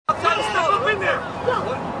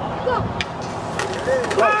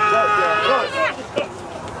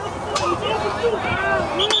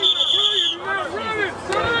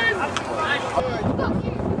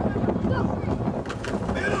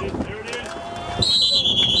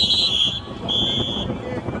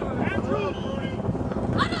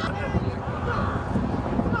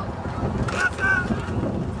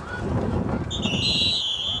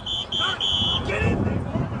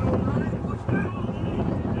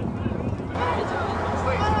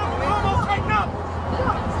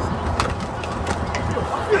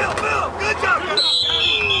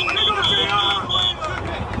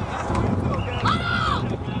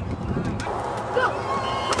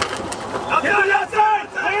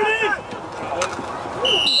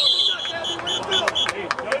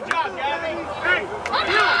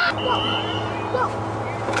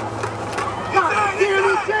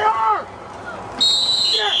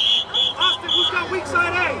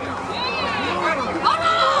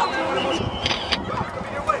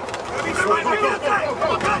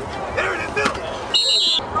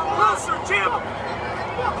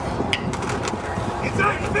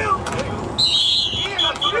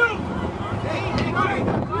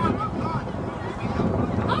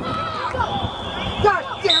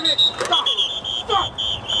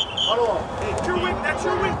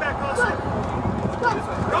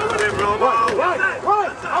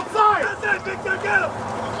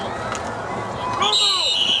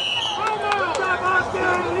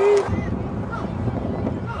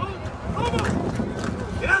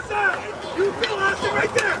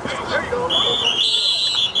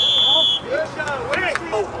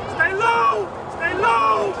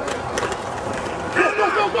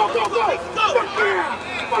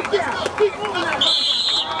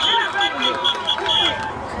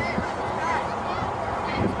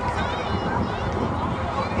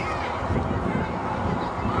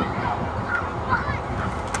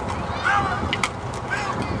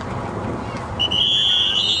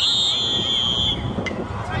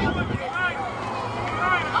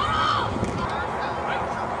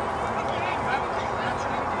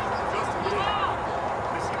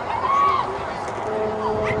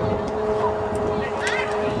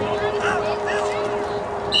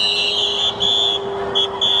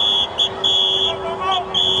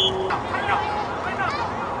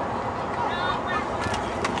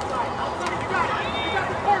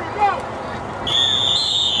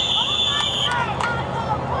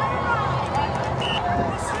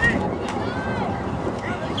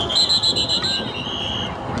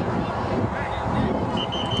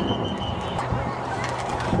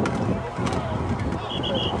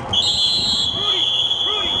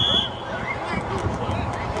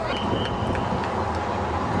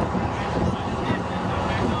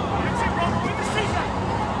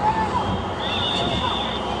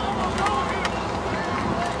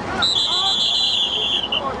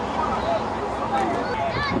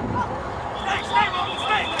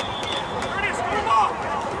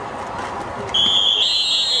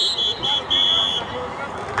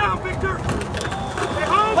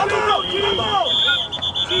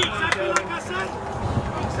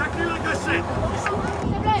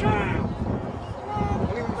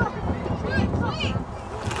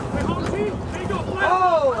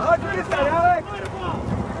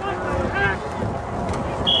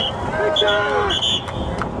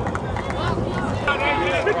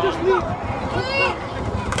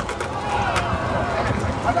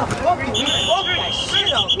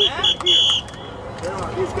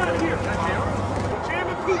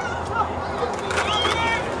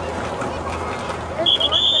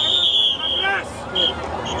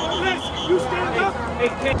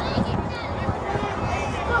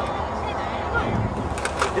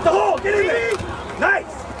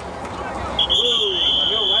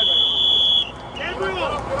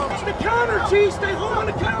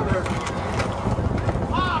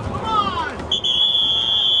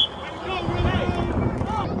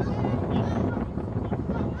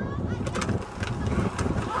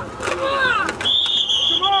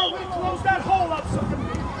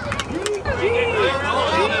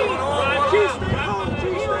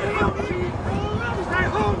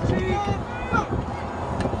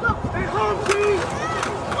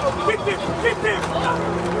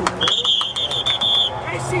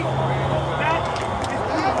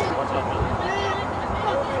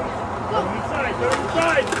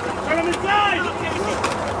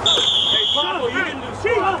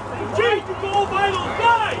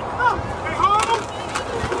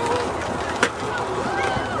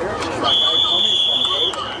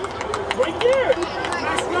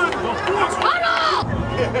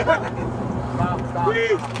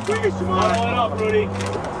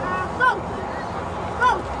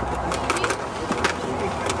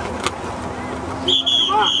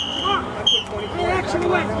Action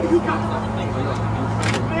away. What do you got?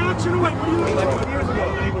 Action away. What do you got? Years ago.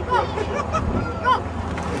 Go.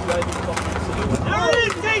 There it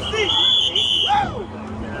is, Casey.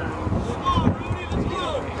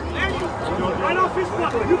 Right off his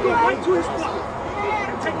block. You go right to his block.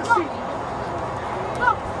 Take a seat.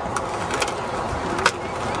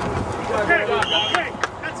 Okay.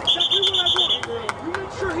 That's exactly what I want. You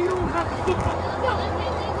make sure he don't have the football.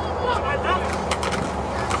 Right now.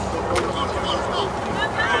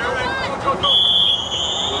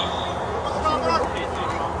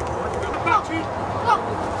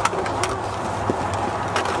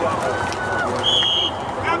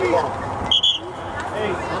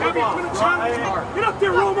 Get up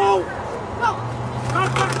there, Romo!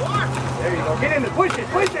 There you go. Get in there. Push it.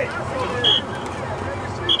 Push it.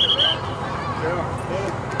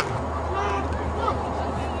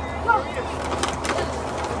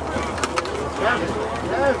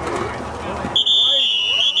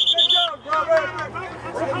 Good job, brother.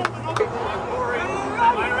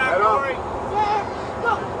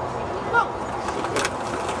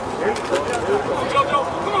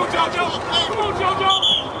 Come on, Jojo. Come on, Jojo.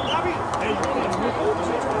 Bobby. Hey, you're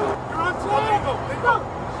on time. Go.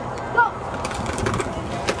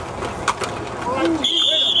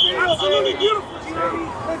 Absolutely beautiful, Gianni.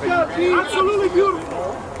 Good job, team. Absolutely beautiful.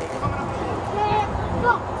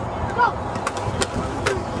 Go.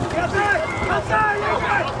 Outside.